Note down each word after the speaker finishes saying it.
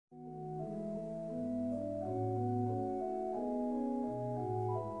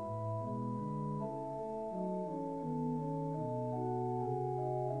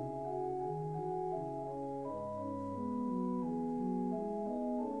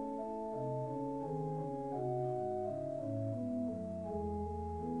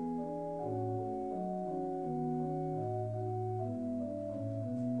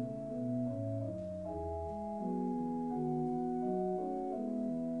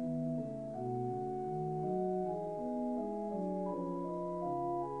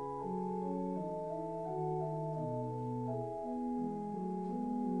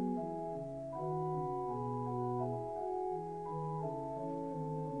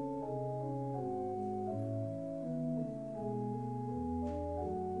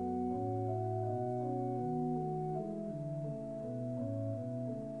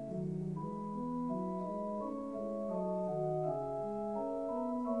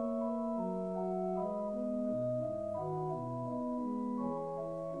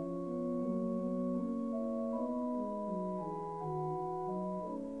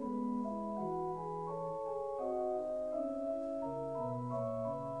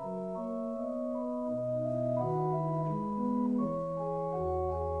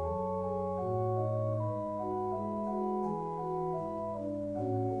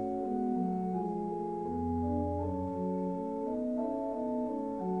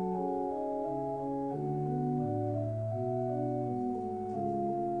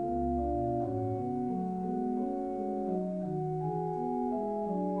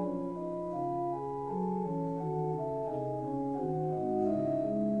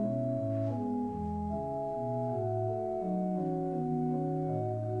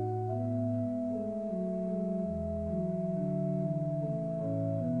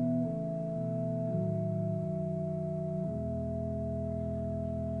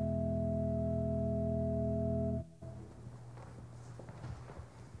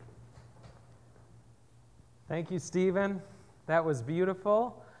Thank you, Stephen. That was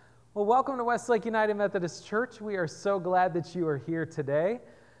beautiful. Well, welcome to Westlake United Methodist Church. We are so glad that you are here today.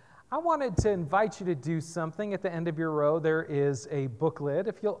 I wanted to invite you to do something. At the end of your row, there is a booklet.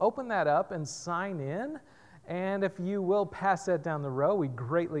 If you'll open that up and sign in, and if you will pass that down the row, we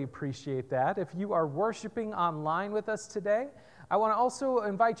greatly appreciate that. If you are worshiping online with us today, I want to also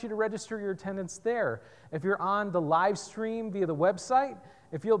invite you to register your attendance there. If you're on the live stream via the website,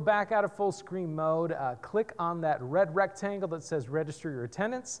 if you'll back out of full screen mode, click on that red rectangle that says register your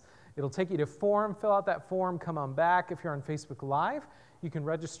attendance. It'll take you to form, fill out that form, come on back. If you're on Facebook Live, you can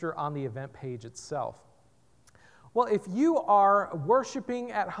register on the event page itself. Well, if you are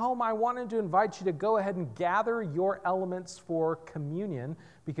worshiping at home, I wanted to invite you to go ahead and gather your elements for communion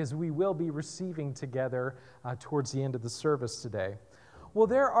because we will be receiving together towards the end of the service today. Well,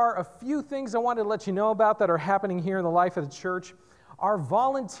 there are a few things I wanted to let you know about that are happening here in the life of the church. Our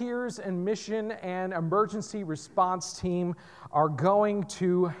volunteers and mission and emergency response team are going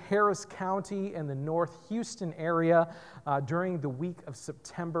to Harris County in the North Houston area during the week of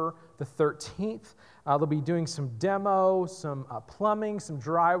September the 13th. They'll be doing some demo, some plumbing, some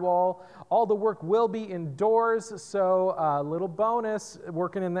drywall. All the work will be indoors, so a little bonus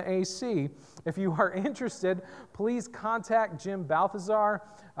working in the AC. If you are interested, please contact Jim Balthazar.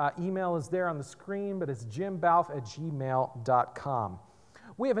 Email is there on the screen, but it's jimbalth@gmail.com.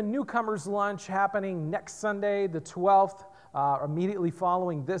 We have a newcomers lunch happening next Sunday, the 12th, immediately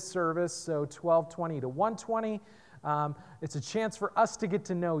following this service, so 12:20 to 1:20. It's a chance for us to get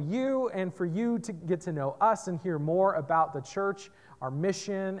to know you and for you to get to know us and hear more about the church, our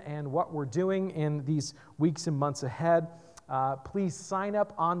mission, and what we're doing in these weeks and months ahead. Please sign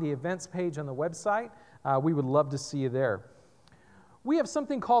up on the events page on the website. We would love to see you there. We have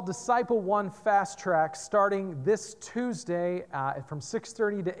something called Disciple One Fast Track starting this Tuesday from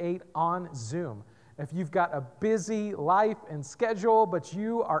 6:30 to 8 on Zoom. If you've got a busy life and schedule, but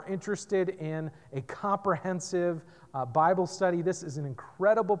you are interested in a comprehensive Bible study, this is an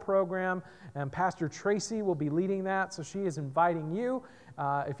incredible program, and Pastor Tracy will be leading that, so she is inviting you.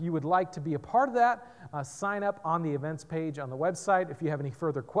 If you would like to be a part of that, sign up on the events page on the website. If you have any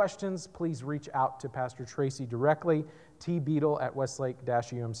further questions, please reach out to Pastor Tracy directly,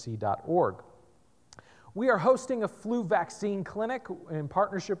 tbeadle@westlake-umc.org. We are hosting a flu vaccine clinic in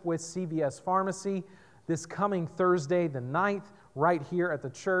partnership with CVS Pharmacy this coming Thursday, the 9th, right here at the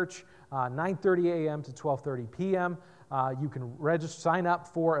church, 9:30 a.m. to 12:30 p.m. You can sign up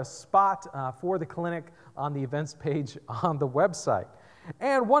for a spot for the clinic on the events page on the website.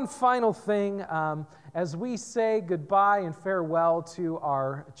 And one final thing, as we say goodbye and farewell to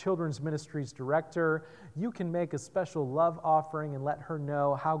our Children's Ministries Director, you can make a special love offering and let her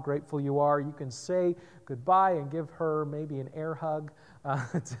know how grateful you are. You can say goodbye and give her maybe an air hug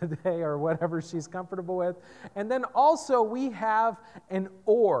today or whatever she's comfortable with. And then also we have an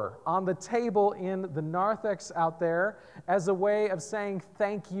oar on the table in the narthex out there as a way of saying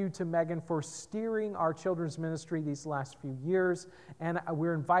thank you to Megan for steering our children's ministry these last few years. And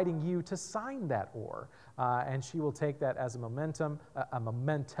we're inviting you to sign that oar. And she will take that as a memento,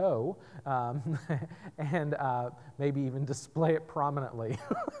 and maybe even display it prominently.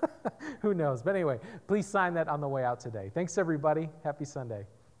 Who knows? But anyway, please sign that on the way out today. Thanks, everybody. Happy Sunday.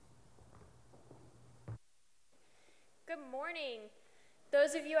 Good morning.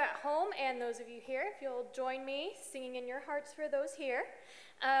 Those of you at home and those of you here, if you'll join me singing in your hearts for those here.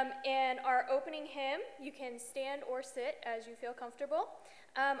 And our opening hymn, you can stand or sit as you feel comfortable.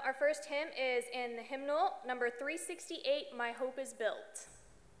 Our first hymn is in the hymnal, number 368, My Hope is Built.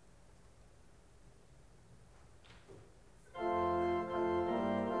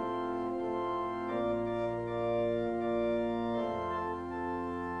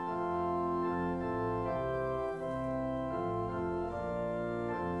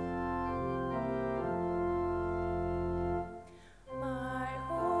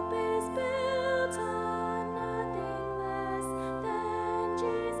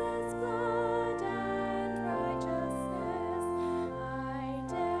 Jesus' blood and righteousness. I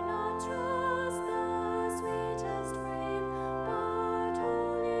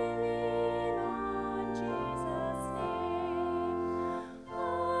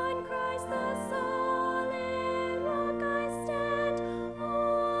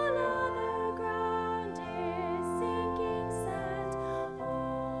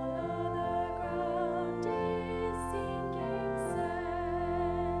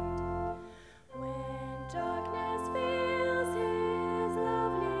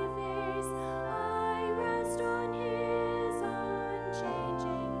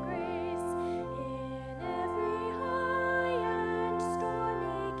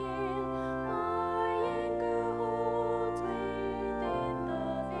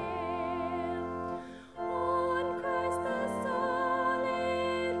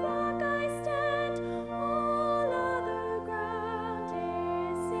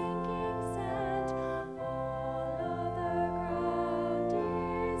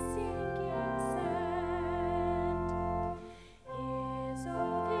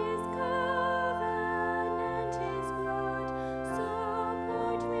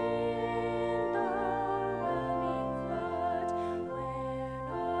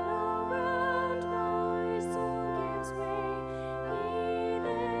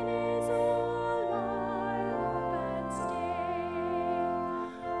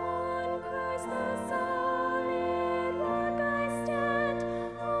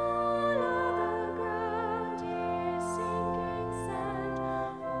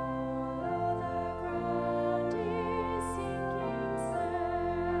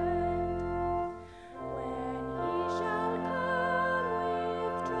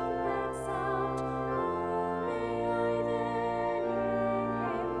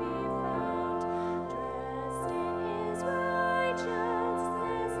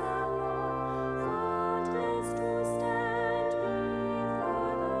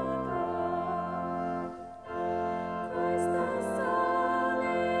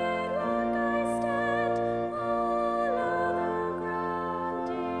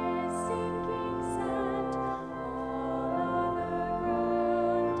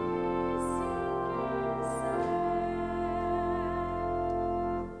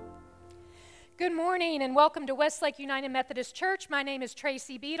Good morning and welcome to Westlake United Methodist Church. My name is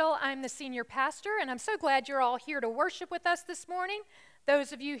Tracy Beadle. I'm the senior pastor, and I'm so glad you're all here to worship with us this morning,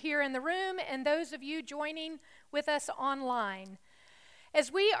 those of you here in the room and those of you joining with us online.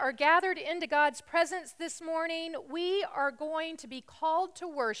 As we are gathered into God's presence this morning, we are going to be called to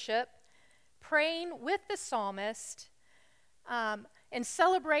worship, praying with the psalmist, and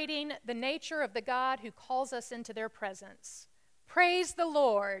celebrating the nature of the God who calls us into their presence. Praise the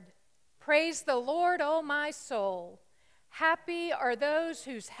Lord. Praise the Lord, O my soul. Happy are those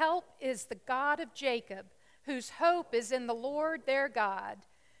whose help is the God of Jacob, whose hope is in the Lord their God,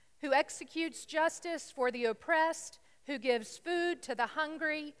 who executes justice for the oppressed, who gives food to the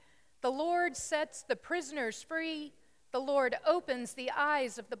hungry. The Lord sets the prisoners free. The Lord opens the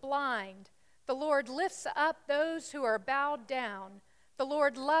eyes of the blind. The Lord lifts up those who are bowed down. The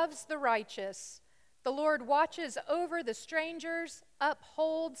Lord loves the righteous. The Lord watches over the strangers,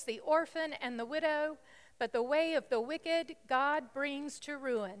 upholds the orphan and the widow, but the way of the wicked God brings to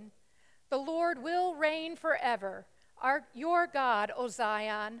ruin. The Lord will reign forever, your God, O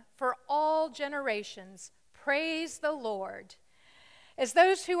Zion, for all generations. Praise the Lord. As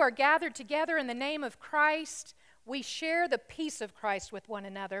those who are gathered together in the name of Christ, we share the peace of Christ with one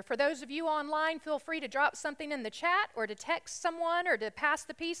another. For those of you online, feel free to drop something in the chat or to text someone or to pass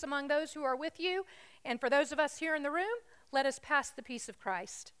the peace among those who are with you. And for those of us here in the room, let us pass the peace of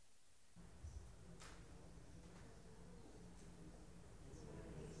Christ.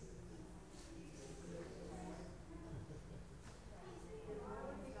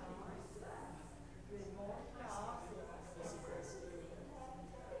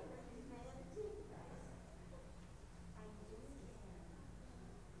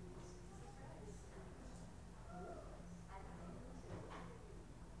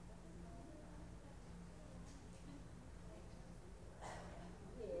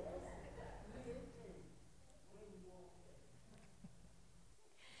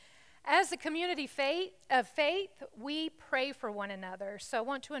 As a community of faith, we pray for one another. So I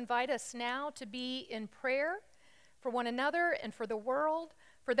want to invite us now to be in prayer for one another and for the world.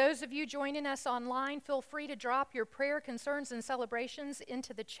 For those of you joining us online, feel free to drop your prayer, concerns, and celebrations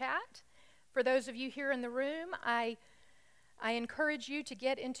into the chat. For those of you here in the room, I encourage you to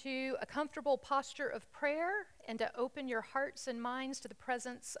get into a comfortable posture of prayer and to open your hearts and minds to the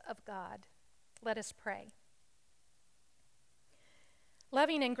presence of God. Let us pray.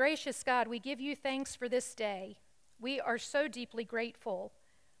 Loving and gracious God, we give you thanks for this day. We are so deeply grateful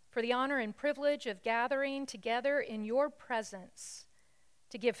for the honor and privilege of gathering together in your presence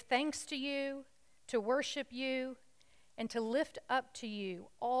to give thanks to you, to worship you, and to lift up to you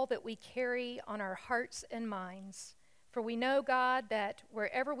all that we carry on our hearts and minds. For we know, God, that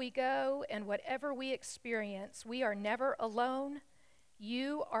wherever we go and whatever we experience, we are never alone.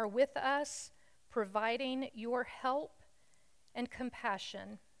 You are with us, providing your help and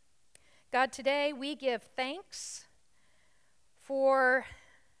compassion. God, today we give thanks for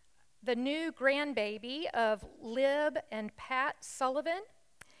the new grandbaby of Lib and Pat Sullivan.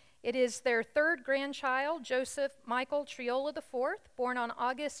 It is their third grandchild, Joseph Michael Triola IV, born on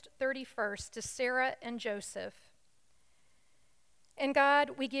August 31st to Sarah and Joseph. And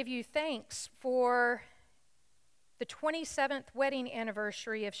God, we give you thanks for the 27th wedding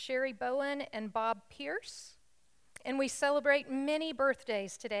anniversary of Sherry Bowen and Bob Pierce. And we celebrate many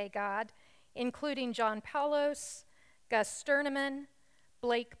birthdays today, God, including John Paulos, Gus Sterneman,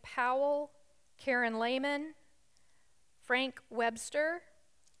 Blake Powell, Karen Lehman, Frank Webster,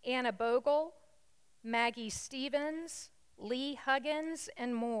 Anna Bogle, Maggie Stevens, Lee Huggins,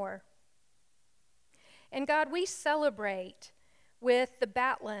 and more. And God, we celebrate with the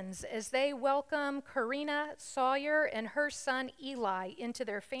Batlins as they welcome Karina Sawyer and her son Eli into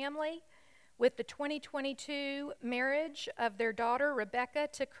their family, with the 2022 marriage of their daughter Rebecca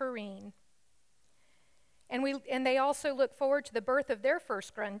to Corrine. And they also look forward to the birth of their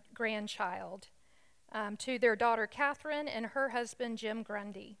first grandchild, to their daughter Catherine and her husband Jim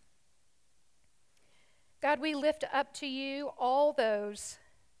Grundy. God, we lift up to you all those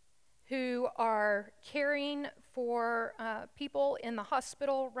who are caring for people in the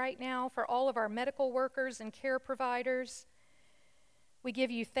hospital right now, for all of our medical workers and care providers. We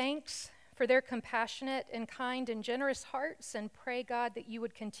give you thanks for their compassionate and kind and generous hearts, and pray, God, that you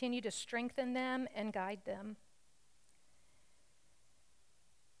would continue to strengthen them and guide them.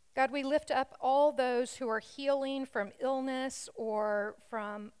 God, we lift up all those who are healing from illness or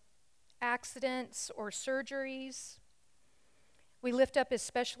from accidents or surgeries. We lift up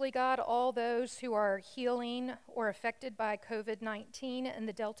especially, God, all those who are healing or affected by COVID-19 and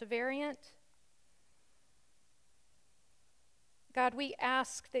the Delta variant. God, we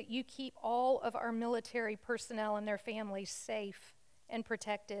ask that you keep all of our military personnel and their families safe and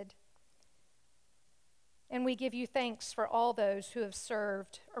protected. And we give you thanks for all those who have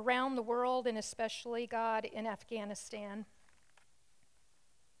served around the world and especially, God, in Afghanistan.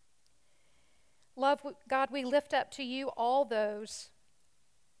 God, we lift up to you all those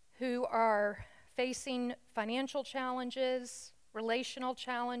who are facing financial challenges, relational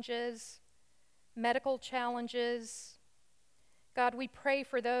challenges, medical challenges. God, we pray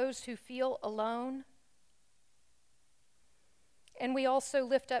for those who feel alone. And we also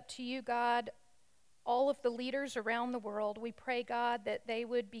lift up to you, God, all of the leaders around the world. We pray, God, that they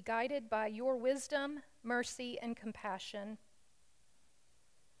would be guided by your wisdom, mercy, and compassion.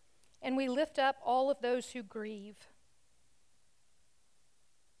 And we lift up all of those who grieve.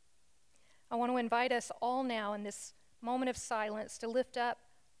 I want to invite us all now in this moment of silence to lift up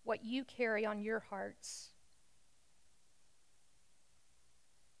what you carry on your hearts.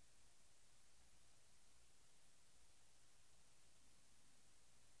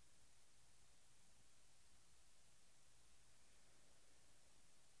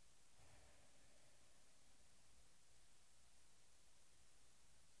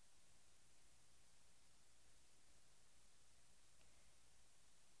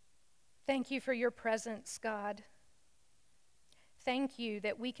 Thank you for your presence, God. Thank you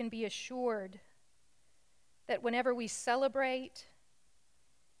that we can be assured that whenever we celebrate,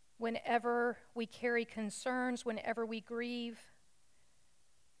 whenever we carry concerns, whenever we grieve,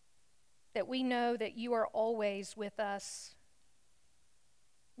 that we know that you are always with us,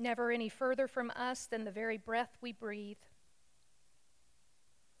 never any further from us than the very breath we breathe.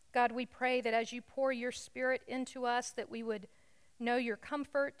 God, we pray that as you pour your Spirit into us, that we would know your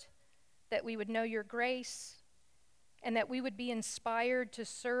comfort, that we would know your grace, and that we would be inspired to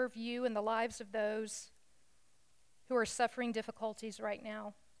serve you in the lives of those who are suffering difficulties right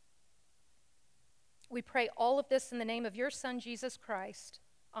now. We pray all of this in the name of your Son, Jesus Christ.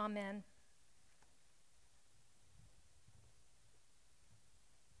 Amen.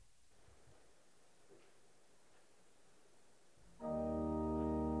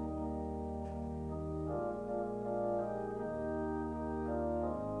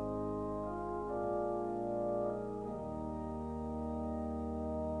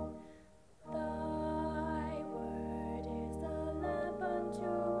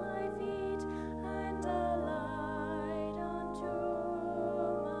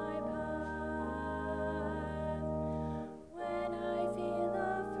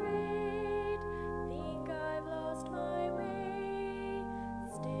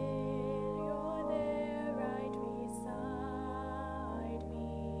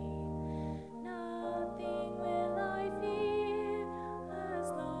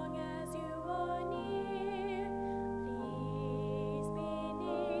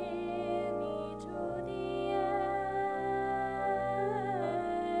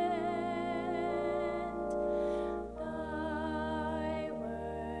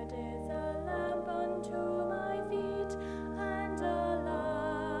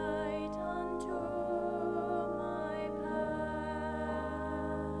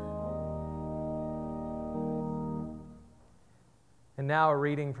 And now a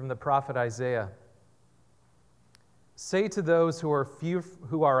reading from the prophet Isaiah. Say to those who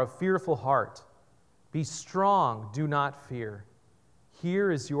are of fearful heart, be strong, do not fear. Here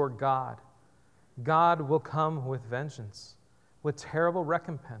is your God. God will come with vengeance, with terrible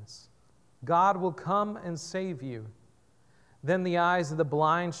recompense. God will come and save you. Then the eyes of the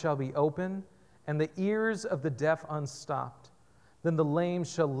blind shall be open, and the ears of the deaf unstopped. Then the lame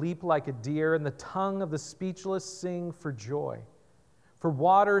shall leap like a deer, and the tongue of the speechless sing for joy. For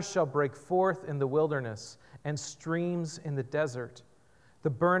waters shall break forth in the wilderness, and streams in the desert. The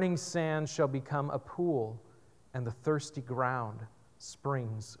burning sand shall become a pool, and the thirsty ground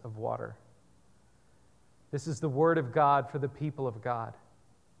springs of water. This is the word of God for the people of God.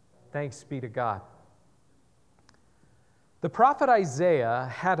 Thanks be to God. The prophet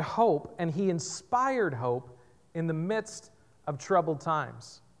Isaiah had hope, and he inspired hope in the midst of troubled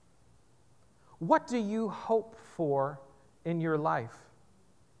times. What do you hope for in your life,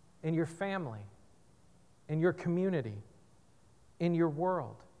 in your family, in your community, in your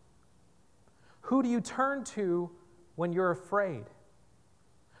world? Who do you turn to when you're afraid?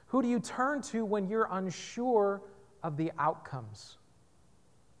 Who do you turn to when you're unsure of the outcomes?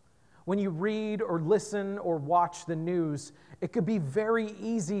 When you read or listen or watch the news, it could be very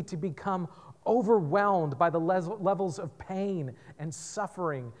easy to become overwhelmed by the levels of pain and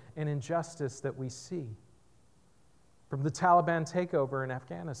suffering and injustice that we see. From the Taliban takeover in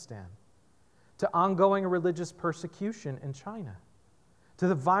Afghanistan, to ongoing religious persecution in China, to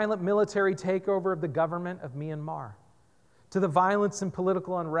the violent military takeover of the government of Myanmar, to the violence and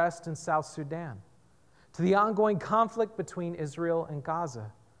political unrest in South Sudan, to the ongoing conflict between Israel and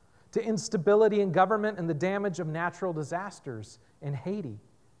Gaza, to instability in government and the damage of natural disasters in Haiti,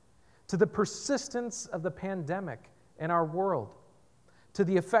 to the persistence of the pandemic in our world, to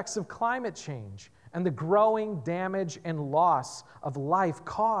the effects of climate change and the growing damage and loss of life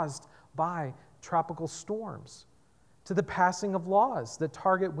caused by tropical storms, to the passing of laws that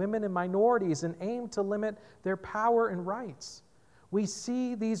target women and minorities and aim to limit their power and rights. We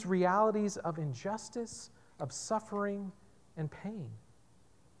see these realities of injustice, of suffering, and pain.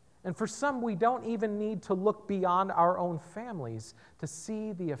 And for some, we don't even need to look beyond our own families to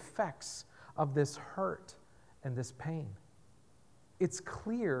see the effects of this hurt and this pain. It's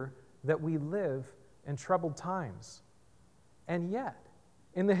clear that we live in troubled times. And yet,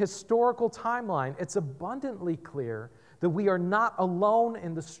 in the historical timeline, it's abundantly clear that we are not alone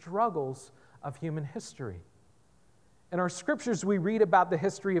in the struggles of human history. In our scriptures, we read about the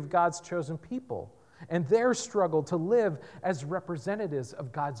history of God's chosen people and their struggle to live as representatives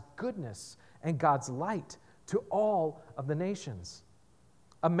of God's goodness and God's light to all of the nations.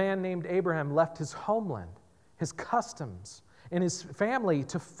 A man named Abraham left his homeland, his customs, and his family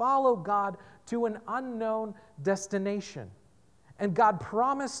to follow God to an unknown destination. And God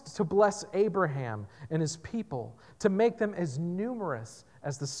promised to bless Abraham and his people, to make them as numerous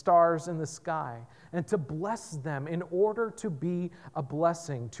as the stars in the sky, and to bless them in order to be a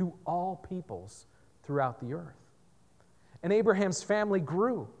blessing to all peoples throughout the earth. And Abraham's family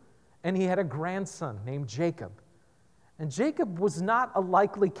grew, and he had a grandson named Jacob. And Jacob was not a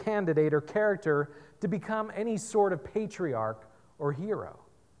likely candidate or character to become any sort of patriarch or hero.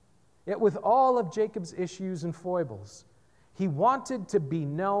 Yet with all of Jacob's issues and foibles, he wanted to be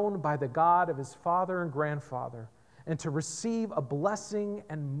known by the God of his father and grandfather and to receive a blessing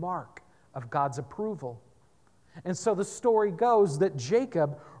and mark of God's approval. And so the story goes that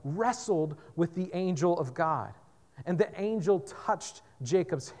Jacob wrestled with the angel of God, and the angel touched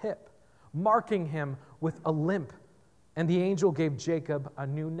Jacob's hip, marking him with a limp, and the angel gave Jacob a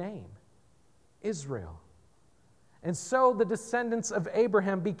new name, Israel. And so the descendants of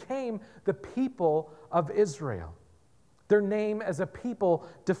Abraham became the people of Israel. Their name as a people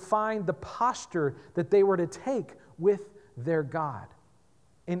defined the posture that they were to take with their God.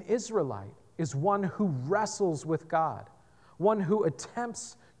 An Israelite is one who wrestles with God, one who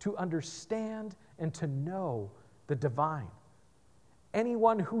attempts to understand and to know the divine.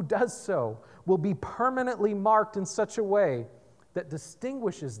 Anyone who does so will be permanently marked in such a way that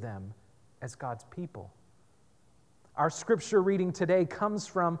distinguishes them as God's people. Our scripture reading today comes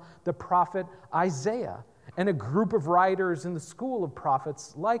from the prophet Isaiah and a group of writers in the school of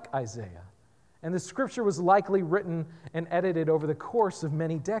prophets like Isaiah. And the scripture was likely written and edited over the course of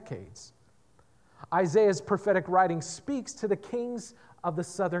many decades. Isaiah's prophetic writing speaks to the kings of the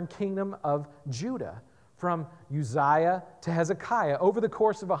southern kingdom of Judah, from Uzziah to Hezekiah, over the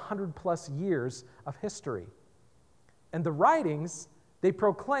course of 100+ years of history. And the writings, they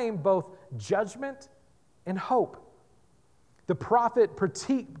proclaim both judgment and hope. The prophet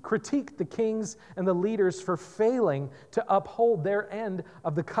critiqued the kings and the leaders for failing to uphold their end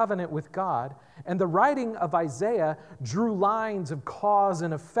of the covenant with God, and the writing of Isaiah drew lines of cause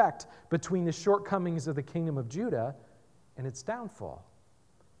and effect between the shortcomings of the kingdom of Judah and its downfall.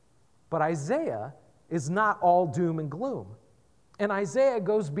 But Isaiah is not all doom and gloom, and Isaiah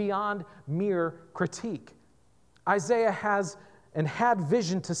goes beyond mere critique. Isaiah has and had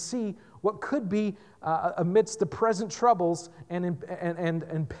vision to see what could be amidst the present troubles and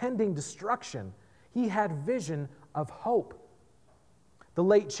impending destruction. He had vision of hope. The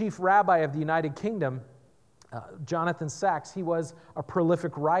late chief rabbi of the United Kingdom, Jonathan Sacks, he was a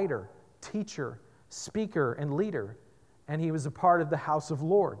prolific writer, teacher, speaker, and leader, and he was a part of the House of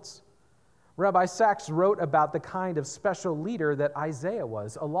Lords. Rabbi Sacks wrote about the kind of special leader that Isaiah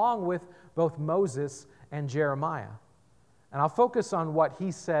was, along with both Moses and Jeremiah. And I'll focus on what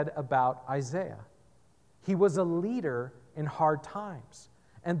he said about Isaiah. He was a leader in hard times,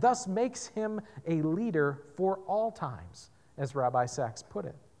 and thus makes him a leader for all times, as Rabbi Sacks put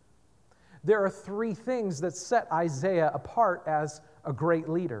it. There are three things that set Isaiah apart as a great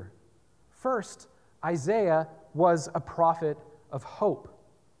leader. First, Isaiah was a prophet of hope.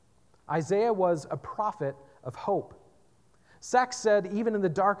 Isaiah was a prophet of hope. Sacks said, even in the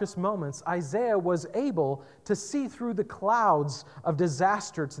darkest moments, Isaiah was able to see through the clouds of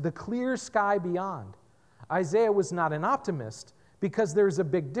disaster to the clear sky beyond. Isaiah was not an optimist, because there's a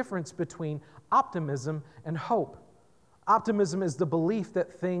big difference between optimism and hope. Optimism is the belief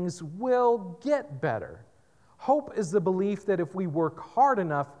that things will get better. Hope is the belief that if we work hard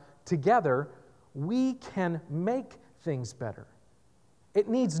enough together, we can make things better. It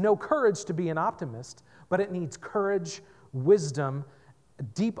needs no courage to be an optimist, but it needs courage, wisdom, a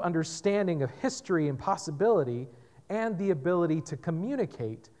deep understanding of history and possibility, and the ability to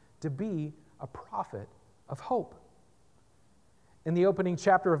communicate, to be a prophet of hope. In the opening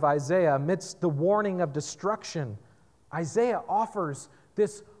chapter of Isaiah, amidst the warning of destruction, Isaiah offers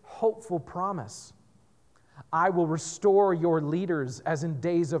this hopeful promise. I will restore your leaders as in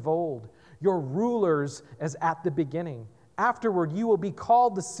days of old, your rulers as at the beginning. Afterward, you will be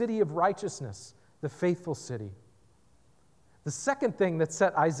called the city of righteousness, the faithful city. The second thing that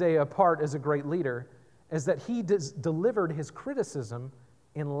set Isaiah apart as a great leader is that he delivered his criticism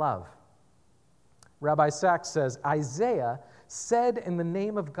in love. Rabbi Sacks says, Isaiah said in the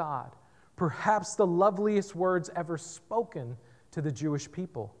name of God, perhaps the loveliest words ever spoken to the Jewish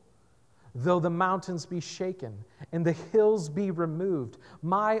people. Though the mountains be shaken and the hills be removed,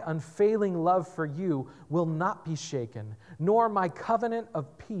 my unfailing love for you will not be shaken, nor my covenant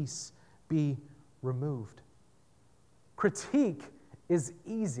of peace be removed. Critique is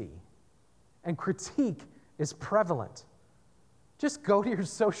easy, and critique is prevalent. Just go to your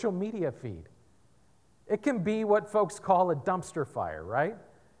social media feed. It can be what folks call a dumpster fire, right?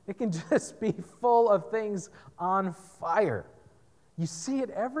 It can just be full of things on fire. You see it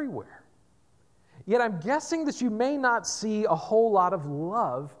everywhere. Yet I'm guessing that you may not see a whole lot of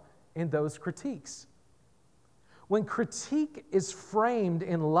love in those critiques. When critique is framed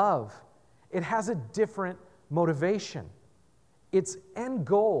in love, it has a different motivation. Its end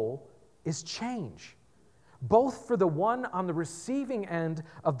goal is change, both for the one on the receiving end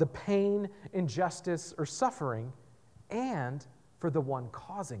of the pain, injustice, or suffering, and for the one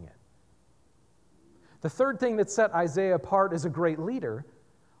causing it. The third thing that set Isaiah apart as a great leader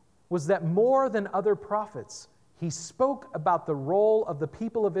was that more than other prophets, he spoke about the role of the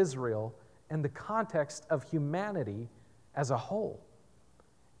people of Israel in the context of humanity as a whole.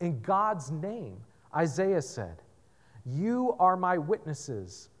 In God's name, Isaiah said, "You are my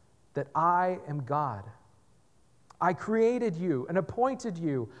witnesses that I am God. I created you and appointed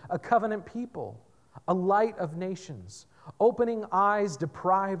you a covenant people, a light of nations, opening eyes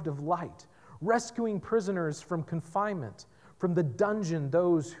deprived of light, rescuing prisoners from confinement, from the dungeon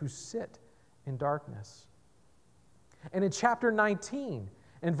those who sit in darkness." And in chapter 19,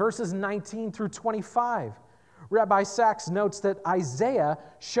 in verses 19 through 25, Rabbi Sacks notes that Isaiah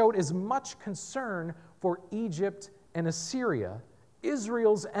showed as much concern for Egypt and Assyria,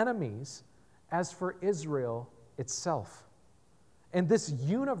 Israel's enemies, as for Israel itself. And this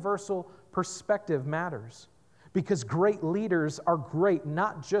universal perspective matters because great leaders are great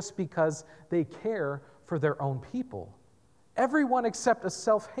not just because they care for their own people. Everyone except a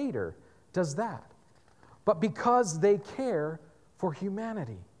self-hater does that. But because they care for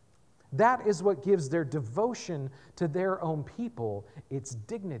humanity. That is what gives their devotion to their own people its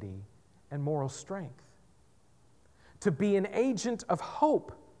dignity and moral strength. To be an agent of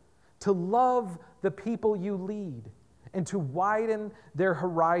hope, to love the people you lead, and to widen their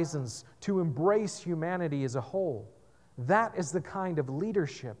horizons, to embrace humanity as a whole. That is the kind of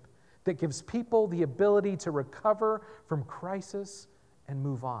leadership that gives people the ability to recover from crisis and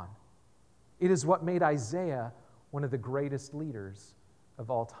move on. It is what made Isaiah one of the greatest leaders of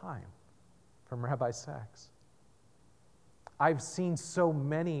all time, from Rabbi Sacks. I've seen so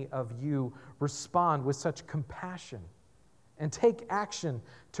many of you respond with such compassion and take action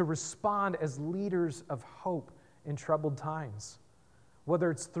to respond as leaders of hope in troubled times,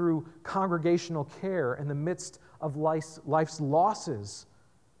 whether it's through congregational care in the midst of life's losses,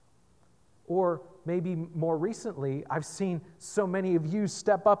 or maybe more recently, I've seen so many of you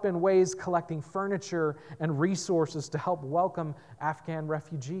step up in ways collecting furniture and resources to help welcome Afghan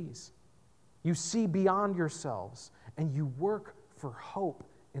refugees. You see beyond yourselves, and you work for hope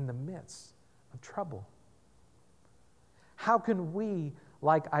in the midst of trouble. How can we,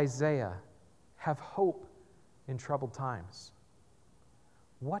 like Isaiah, have hope in troubled times?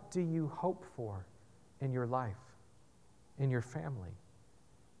 What do you hope for in your life, in your family,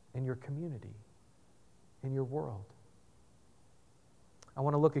 in your community, in your world? I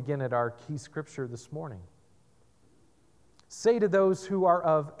want to look again at our key scripture this morning. Say to those who are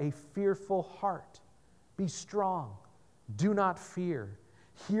of a fearful heart, be strong, do not fear.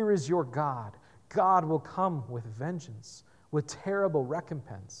 Here is your God. God will come with vengeance, with terrible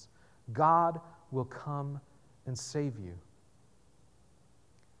recompense. God will come and save you.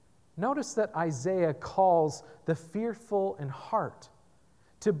 Notice that Isaiah calls the fearful in heart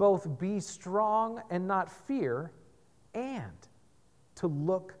to both be strong and not fear, and to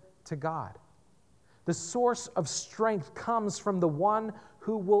look to God. The source of strength comes from the one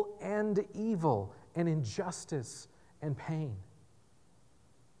who will end evil and injustice and pain.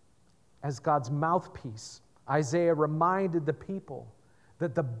 As God's mouthpiece, Isaiah reminded the people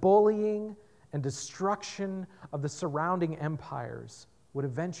that the bullying and destruction of the surrounding empires would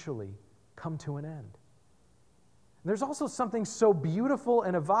eventually come to an end. There's also something so beautiful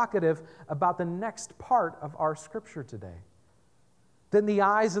and evocative about the next part of our scripture today. Then the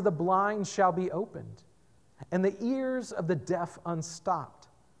eyes of the blind shall be opened, and the ears of the deaf unstopped.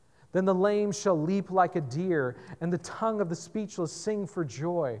 Then the lame shall leap like a deer, and the tongue of the speechless sing for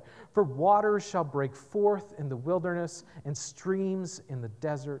joy. For waters shall break forth in the wilderness, and streams in the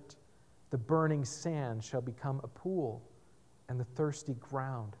desert. The burning sand shall become a pool, and the thirsty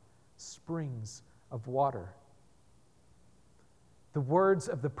ground springs of water. The words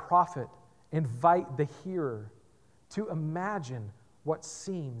of the prophet invite the hearer to imagine what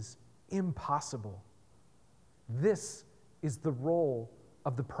seems impossible. This is the role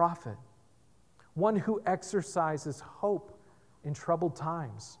of the prophet, one who exercises hope in troubled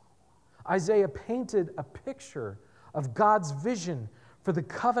times. Isaiah painted a picture of God's vision for the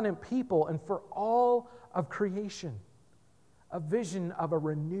covenant people and for all of creation, a vision of a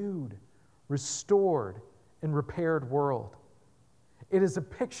renewed, restored, and repaired world. It is a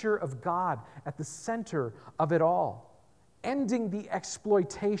picture of God at the center of it all, ending the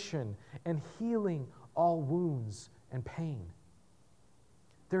exploitation and healing all wounds and pain.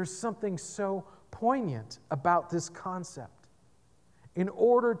 There's something so poignant about this concept. In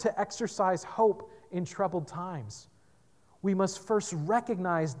order to exercise hope in troubled times, we must first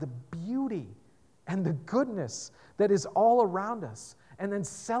recognize the beauty and the goodness that is all around us, and then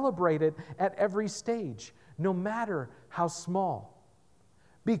celebrate it at every stage, no matter how small.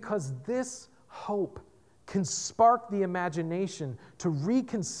 Because this hope can spark the imagination to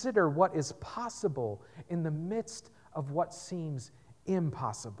reconsider what is possible in the midst of what seems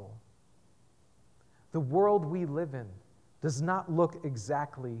impossible. The world we live in does not look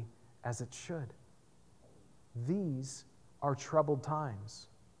exactly as it should. These are troubled times.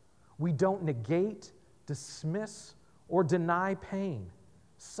 We don't negate, dismiss, or deny pain,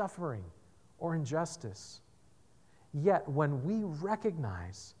 suffering, or injustice. Yet when we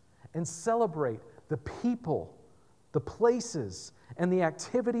recognize and celebrate the people, the places, and the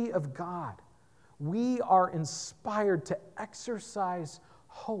activity of God, we are inspired to exercise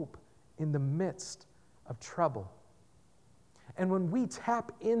hope in the midst of trouble. And when we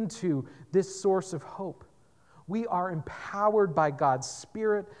tap into this source of hope, we are empowered by God's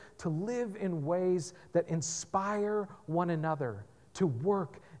Spirit to live in ways that inspire one another to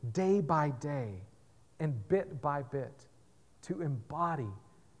work day by day and bit by bit to embody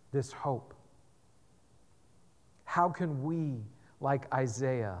this hope. How can we, like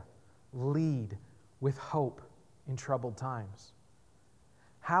Isaiah, lead with hope in troubled times?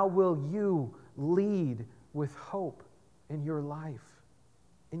 How will you lead with hope in your life,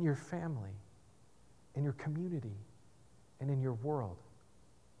 in your family, in your community, and in your world?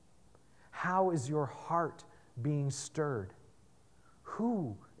 How is your heart being stirred?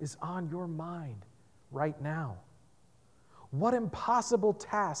 Who is on your mind right now? What impossible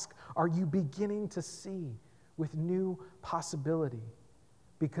task are you beginning to see with new possibility?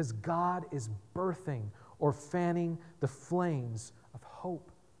 Because God is birthing or fanning the flames of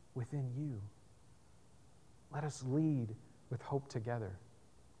hope within you. Let us lead with hope together.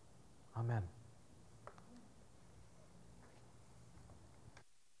 Amen.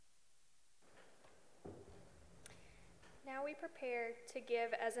 Now we prepare to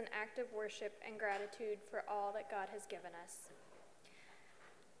give as an act of worship and gratitude for all that God has given us.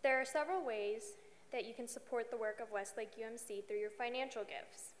 There are several ways that you can support the work of Westlake UMC through your financial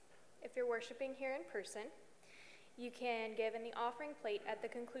gifts. If you're worshiping here in person, you can give in the offering plate at the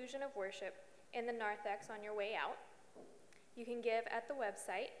conclusion of worship in the narthex on your way out. You can give at the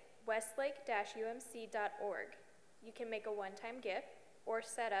website, westlake-umc.org. You can make a one-time gift or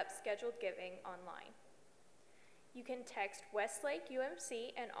set up scheduled giving online. You can text Westlake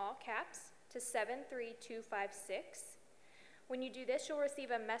UMC in all caps to 73256. When you do this, you'll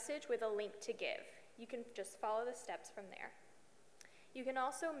receive a message with a link to give. You can just follow the steps from there. You can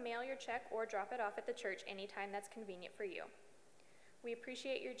also mail your check or drop it off at the church anytime that's convenient for you. We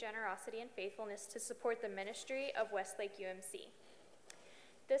appreciate your generosity and faithfulness to support the ministry of Westlake UMC.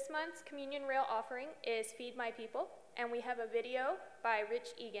 This month's communion rail offering is Feed My People, and we have a video by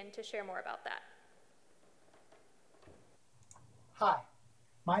Rich Egan to share more about that. Hi,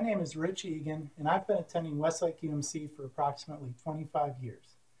 my name is Rich Egan, and I've been attending Westlake UMC for approximately 25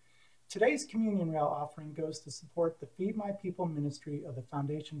 years. Today's communion rail offering goes to support the Feed My People ministry of the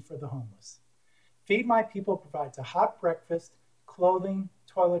Foundation for the Homeless. Feed My People provides a hot breakfast, clothing,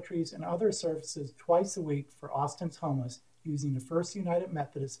 toiletries, and other services twice a week for Austin's homeless using the First United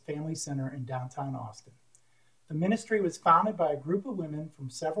Methodist Family Center in downtown Austin. The ministry was founded by a group of women from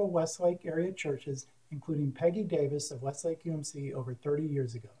several Westlake area churches, including Peggy Davis of Westlake UMC over 30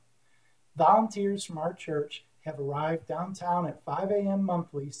 years ago. Volunteers from our church have arrived downtown at 5 a.m.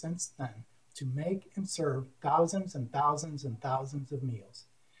 monthly since then to make and serve thousands and thousands and thousands of meals.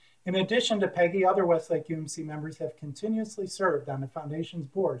 In addition to Peggy, other Westlake UMC members have continuously served on the Foundation's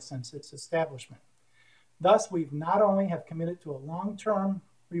board since its establishment. Thus, we've not only have committed to a long-term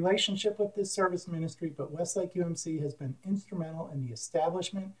relationship with this service ministry, but Westlake UMC has been instrumental in the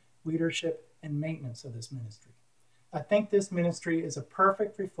establishment, leadership, and maintenance of this ministry. I think this ministry is a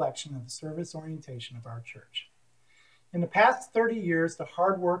perfect reflection of the service orientation of our church. In the past 30 years, the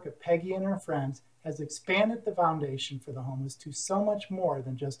hard work of Peggy and her friends has expanded the Foundation for the Homeless to so much more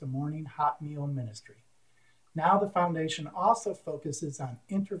than just a morning hot meal ministry. Now the Foundation also focuses on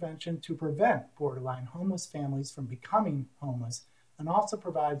intervention to prevent borderline homeless families from becoming homeless, and also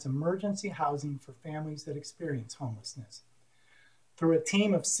provides emergency housing for families that experience homelessness. Through a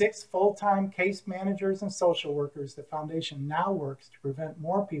team of 6 full-time case managers and social workers, the Foundation now works to prevent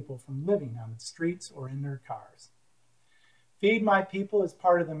more people from living on the streets or in their cars. Feed My People is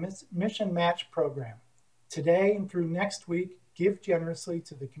part of the Mission Match program. Today and through next week, give generously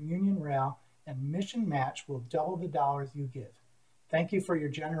to the Communion Rail, and Mission Match will double the dollars you give. Thank you for your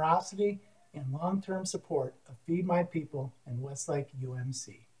generosity and long-term support of Feed My People and Westlake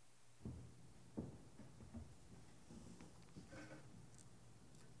UMC.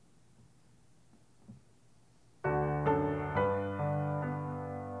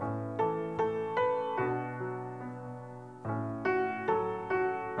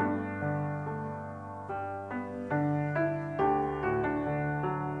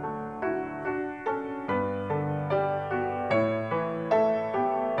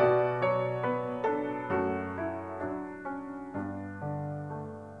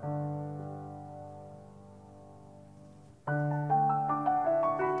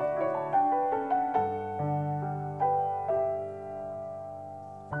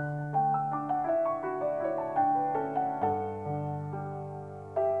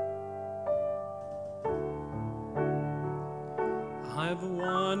 I've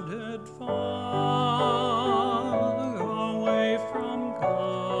wandered far away from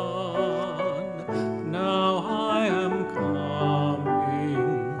God. Now I am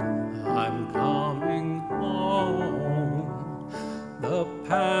coming home. The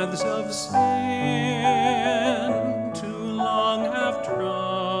paths of sin too long have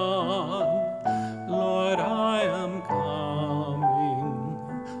trod. Lord, I am coming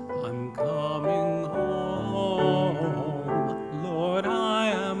home. Lord, I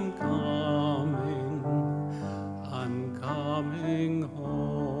am coming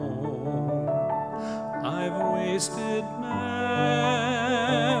home. I've wasted many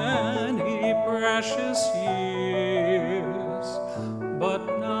precious years, but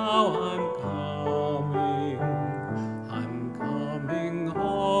now I'm coming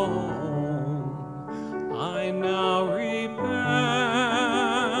home. I now repent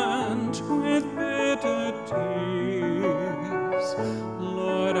with bitter tears.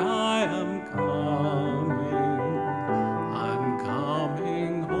 Lord, I am coming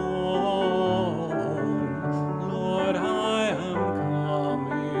home. Lord, I am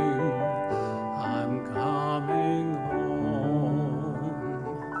coming home.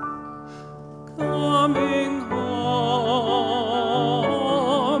 Coming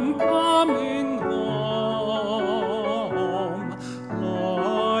home,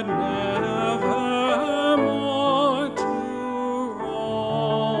 Lord, never more to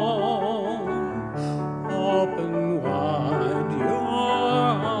roam. Open wide your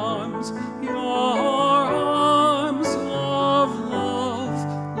arms of love,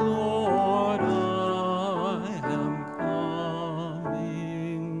 Lord, I am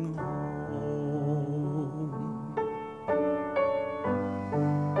coming home.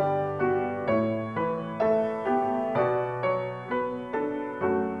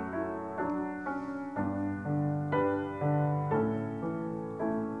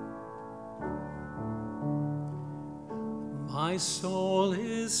 My soul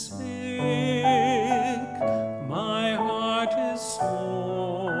is sick, my heart is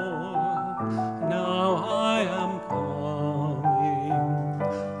sore. Now I am coming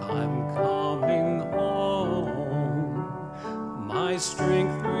home. My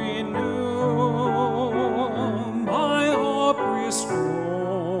strength renew, my hope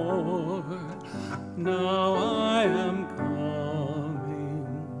restore.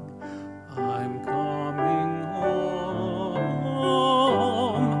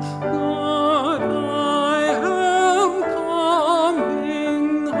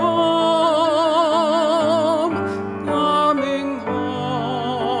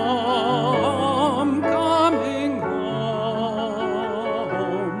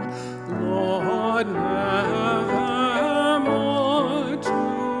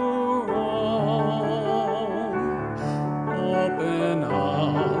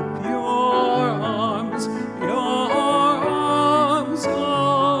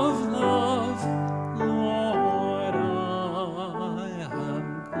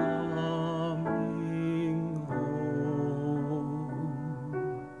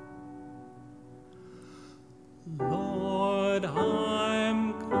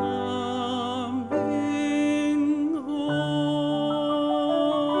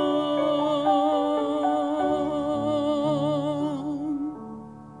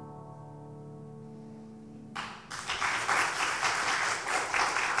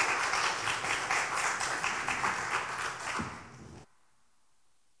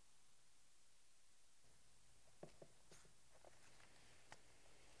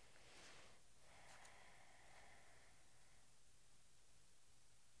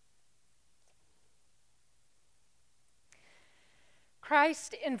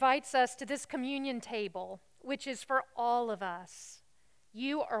 Christ invites us to this communion table, which is for all of us.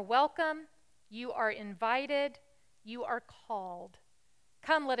 You are welcome, you are invited, you are called.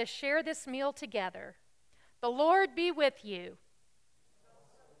 Come, let us share this meal together. The Lord be with you.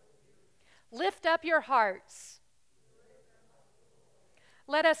 Lift up your hearts.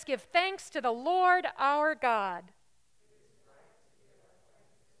 Let us give thanks to the Lord our God.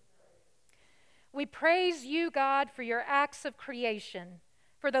 We praise you, God, for your acts of creation,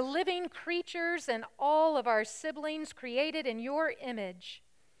 for the living creatures and all of our siblings created in your image.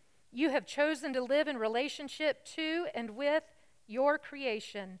 You have chosen to live in relationship to and with your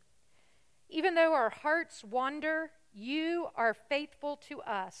creation. Even though our hearts wander, you are faithful to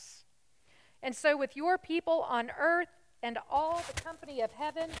us. And so with your people on earth and all the company of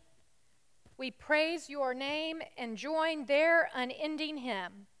heaven, we praise your name and join their unending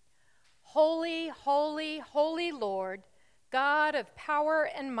hymn. Holy, holy, holy Lord, God of power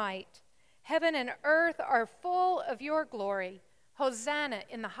and might, heaven and earth are full of your glory. Hosanna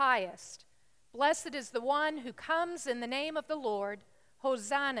in the highest. Blessed is the one who comes in the name of the Lord.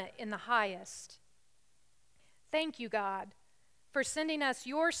 Hosanna in the highest. Thank you, God, for sending us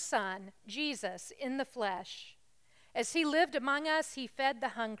your Son, Jesus, in the flesh. As he lived among us, he fed the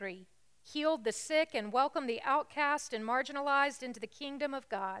hungry, healed the sick, and welcomed the outcast and marginalized into the kingdom of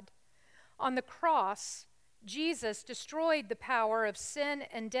God. On the cross, Jesus destroyed the power of sin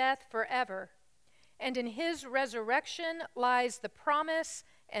and death forever, and in his resurrection lies the promise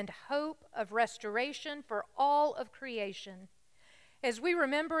and hope of restoration for all of creation. As we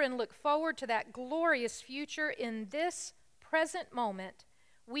remember and look forward to that glorious future in this present moment,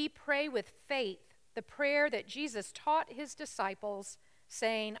 we pray with faith the prayer that Jesus taught his disciples,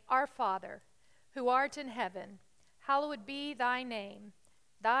 saying, Our Father, who art in heaven, hallowed be thy name.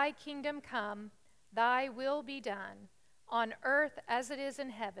 Thy kingdom come, thy will be done, on earth as it is in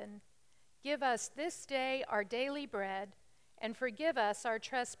heaven. Give us this day our daily bread, and forgive us our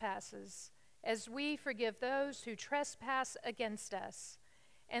trespasses, as we forgive those who trespass against us.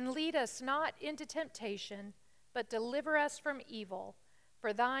 And lead us not into temptation, but deliver us from evil.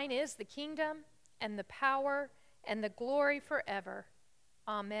 For thine is the kingdom, and the power, and the glory forever.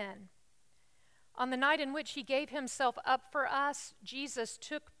 Amen. On the night in which he gave himself up for us, Jesus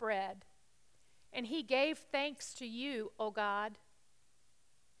took bread, and he gave thanks to you, O God.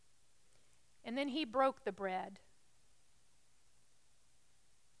 And then he broke the bread.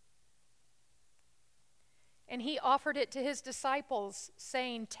 And he offered it to his disciples,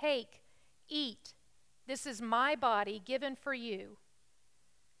 saying, Take, eat, this is my body given for you.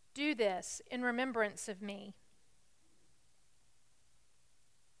 Do this in remembrance of me.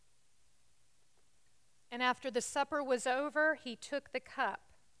 And after the supper was over, he took the cup.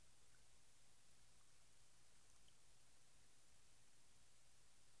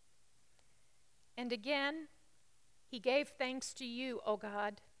 And again, he gave thanks to you, O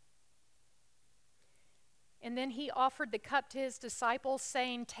God. And then he offered the cup to his disciples,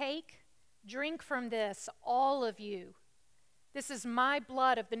 saying, Take, drink from this, all of you. This is my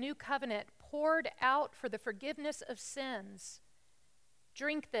blood of the new covenant, poured out for the forgiveness of sins.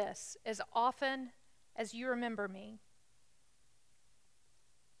 Drink this as often as you remember me.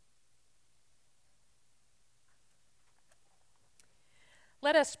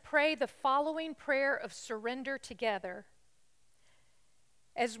 Let us pray the following prayer of surrender together.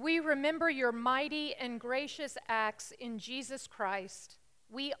 As we remember your mighty and gracious acts in Jesus Christ,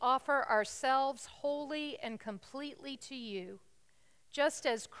 we offer ourselves wholly and completely to you, just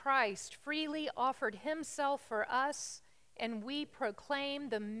as Christ freely offered himself for us, and we proclaim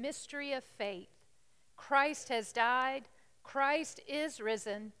the mystery of faith. Christ has died, Christ is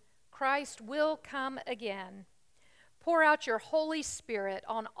risen, Christ will come again. Pour out your Holy Spirit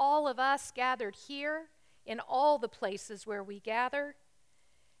on all of us gathered here, in all the places where we gather,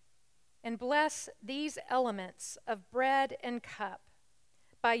 and bless these elements of bread and cup.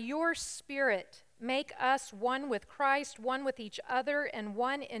 By your Spirit, make us one with Christ, one with each other, and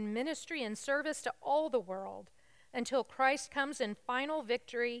one in ministry and service to all the world, until Christ comes in final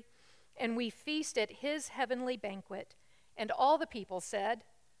victory and we feast at his heavenly banquet. And all the people said,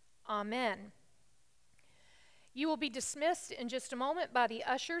 Amen. You will be dismissed in just a moment by the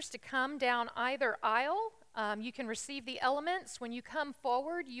ushers to come down either aisle. You can receive the elements. When you come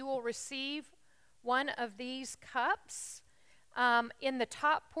forward, you will receive one of these cups. In the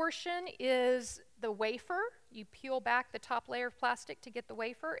top portion is the wafer. You peel back the top layer of plastic to get the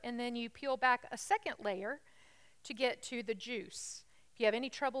wafer, and then you peel back a second layer to get to the juice. If you have any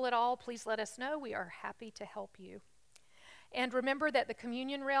trouble at all, please let us know. We are happy to help you. And remember that the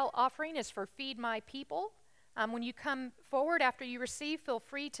communion rail offering is for Feed My People. When you come forward after you receive, feel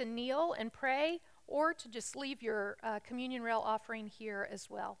free to kneel and pray or to just leave your communion rail offering here as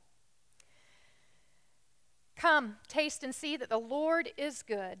well. Come, taste and see that the Lord is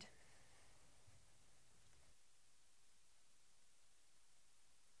good.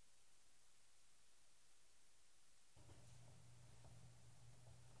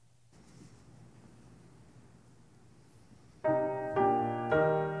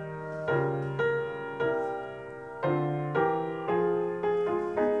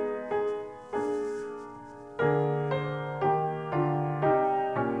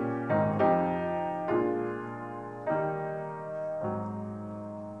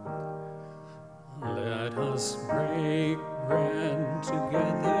 Let us break bread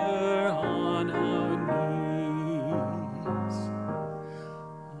together on our knees.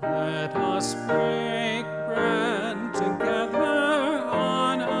 Let us break bread together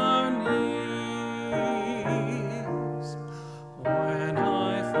on our knees. When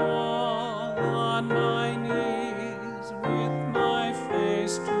I fall on my knees with my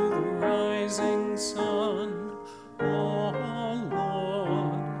face to the rising sun, oh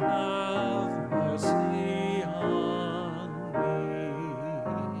Lord, have mercy on me.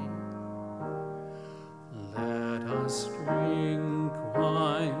 Let us drink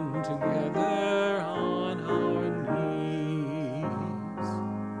wine together on our knees.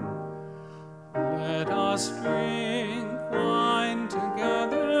 Let us drink wine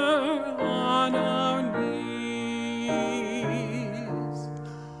together on our knees.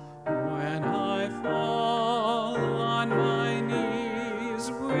 When I fall on my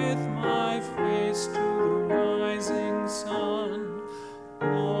knees with my face to the rising sun,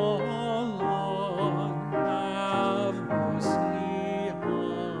 oh Lord, have mercy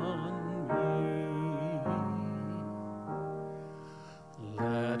on me.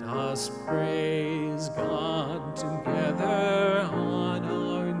 Let us praise God together on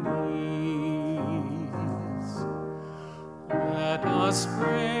our knees. Let us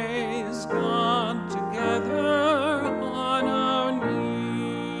praise God together on our knees.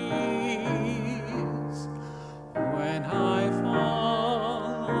 When I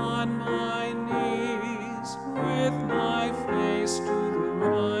fall on my knees with my face to the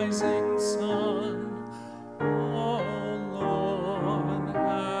rising sun, oh Lord,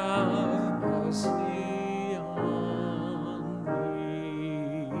 have mercy on me.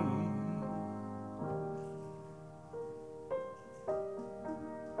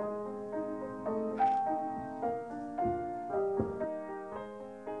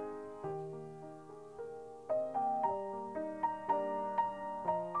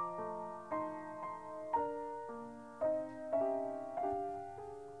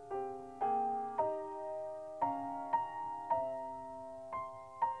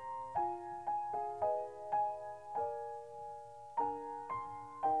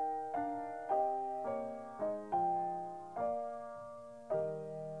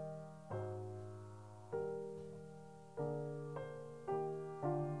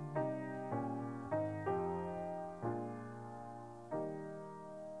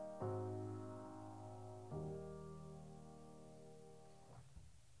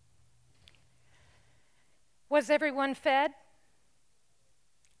 Was everyone fed?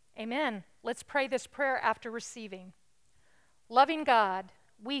 Amen. Let's pray this prayer after receiving. Loving God,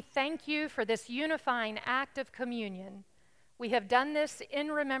 we thank you for this unifying act of communion. We have done this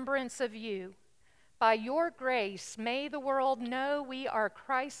in remembrance of you. By your grace, may the world know we are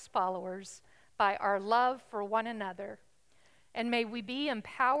Christ's followers by our love for one another. And may we be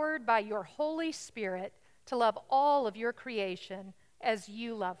empowered by your Holy Spirit to love all of your creation as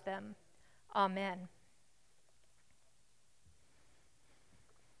you love them. Amen.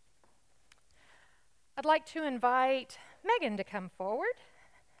 I'd like to invite Megan to come forward.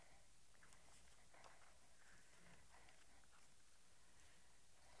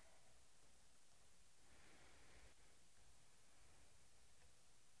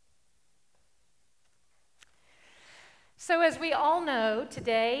 So as we all know,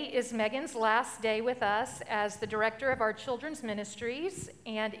 today is Megan's last day with us as the director of our children's ministries,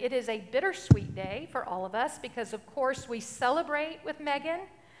 and it is a bittersweet day for all of us because, of course, we celebrate with Megan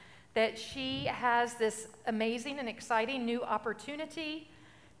that she has this amazing and exciting new opportunity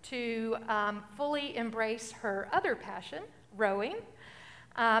to fully embrace her other passion, rowing.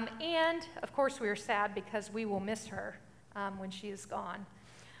 And, of course, we are sad because we will miss her when she is gone.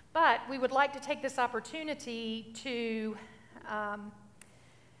 But we would like to take this opportunity to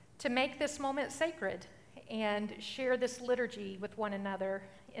make this moment sacred and share this liturgy with one another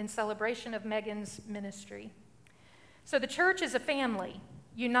in celebration of Megan's ministry. So the church is a family.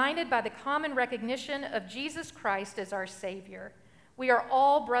 united by the common recognition of Jesus Christ as our Savior. We are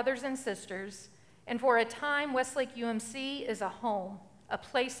all brothers and sisters, and for a time, Westlake UMC is a home, a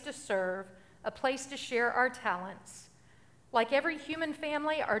place to serve, a place to share our talents. Like every human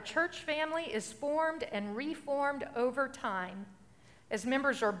family, our church family is formed and reformed over time. As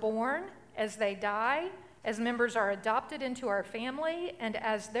members are born, as they die, as members are adopted into our family, and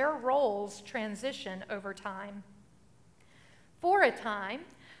as their roles transition over time. For a time,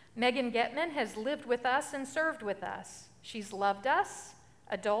 Megan Getman has lived with us and served with us. She's loved us,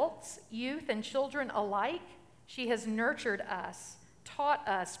 adults, youth, and children alike. She has nurtured us, taught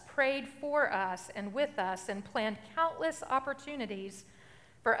us, prayed for us and with us, and planned countless opportunities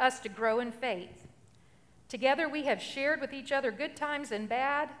for us to grow in faith. Together, we have shared with each other good times and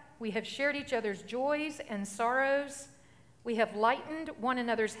bad. We have shared each other's joys and sorrows. We have lightened one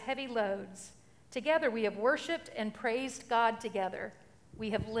another's heavy loads. Together, we have worshiped and praised God together.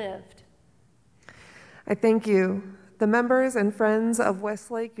 We have lived. I thank you, the members and friends of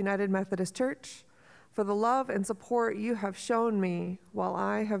Westlake United Methodist Church, for the love and support you have shown me while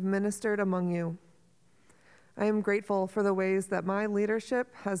I have ministered among you. I am grateful for the ways that my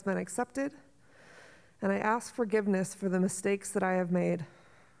leadership has been accepted, and I ask forgiveness for the mistakes that I have made.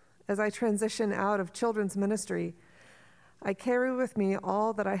 As I transition out of children's ministry, I carry with me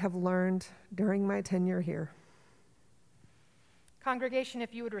all that I have learned during my tenure here. Congregation,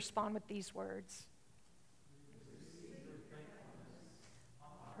 if you would respond with these words.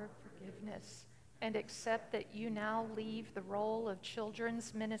 For forgiveness, and accept that you now leave the role of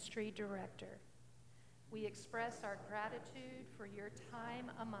Children's Ministry Director. We express our gratitude for your time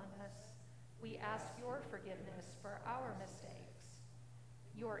among us. We ask your forgiveness for our mistakes.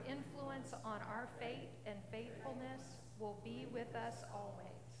 Your influence on our faith and faithfulness will be with us always.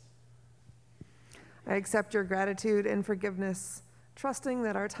 I accept your gratitude and forgiveness, trusting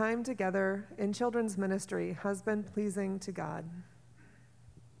that our time together in children's ministry has been pleasing to God.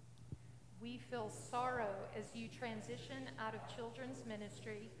 We feel sorrow as you transition out of children's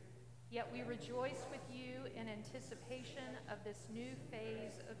ministry, yet we rejoice with you in anticipation of this new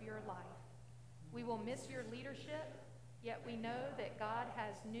phase of your life. We will miss your leadership, yet we know that God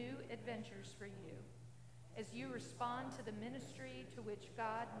has new adventures for you as you respond to the ministry to which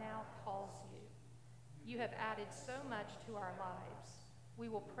God now calls you. You have added so much to our lives. We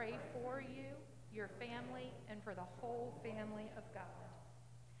will pray for you, your family, and for the whole family of God.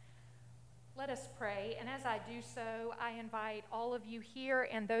 Let us pray, and as I do so, I invite all of you here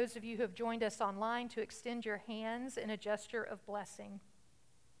and those of you who have joined us online to extend your hands in a gesture of blessing.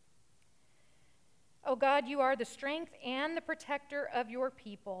 Oh God, you are the strength and the protector of your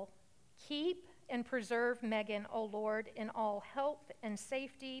people. Keep and preserve Megan, O Lord, in all health and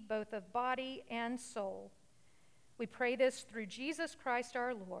safety, both of body and soul. We pray this through Jesus Christ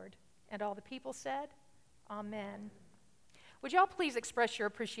our Lord. And all the people said, Amen. Would y'all please express your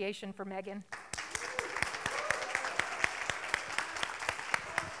appreciation for Megan?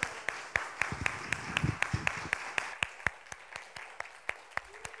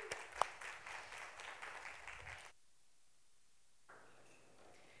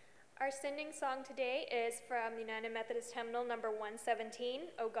 Our sending song today is from the United Methodist Hymnal number 117,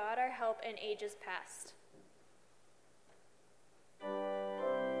 O God, our help in ages past.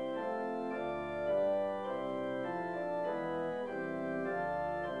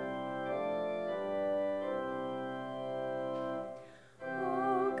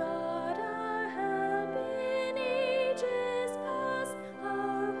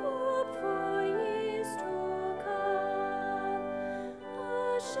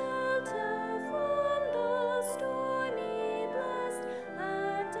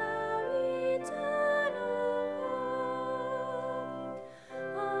 Eternal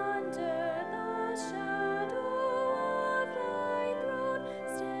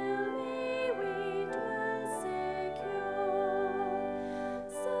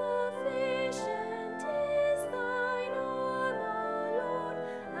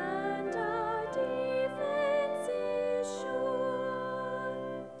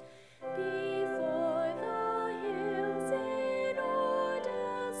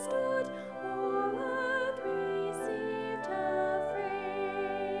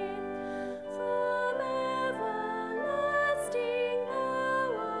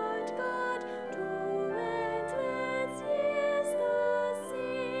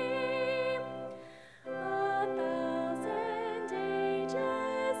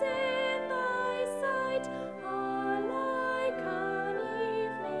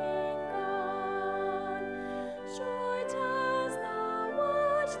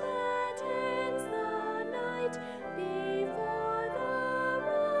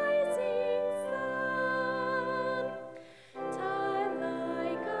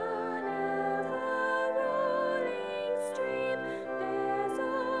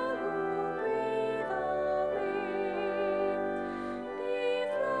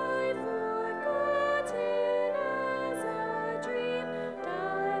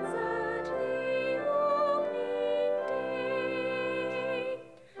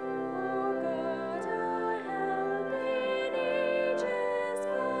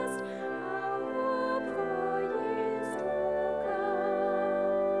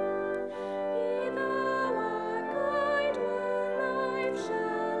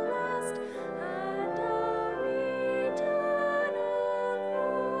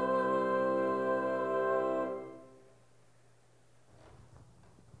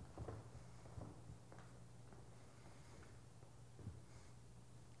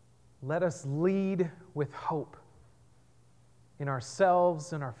let us lead with hope in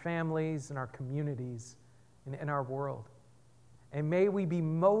ourselves, in our families, in our communities, and in our world. And may we be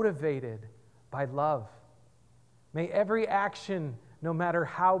motivated by love. May every action, no matter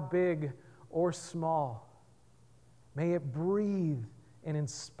how big or small, may it breathe and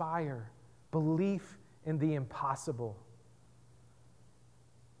inspire belief in the impossible.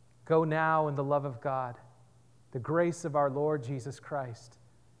 Go now in the love of God, the grace of our Lord Jesus Christ,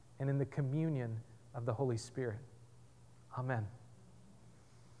 and in the communion of the Holy Spirit. Amen.